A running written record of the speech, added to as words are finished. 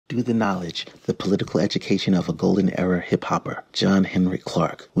Do the knowledge, the political education of a golden era hip-hopper, John Henrik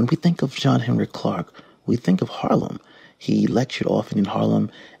Clarke. When we think of John Henrik Clarke, we think of Harlem. He lectured often in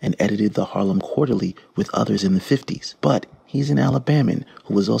Harlem and edited the Harlem Quarterly with others in the 50s. But he's an Alabaman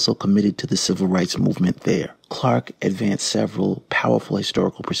who was also committed to the civil rights movement there. Clarke advanced several powerful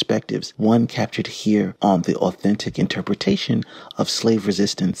historical perspectives, one captured here on the authentic interpretation of slave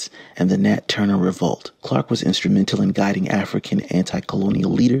resistance and the Nat Turner Revolt. Clarke was instrumental in guiding African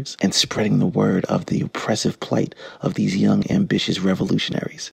anti-colonial leaders and spreading the word of the oppressive plight of these young, ambitious revolutionaries.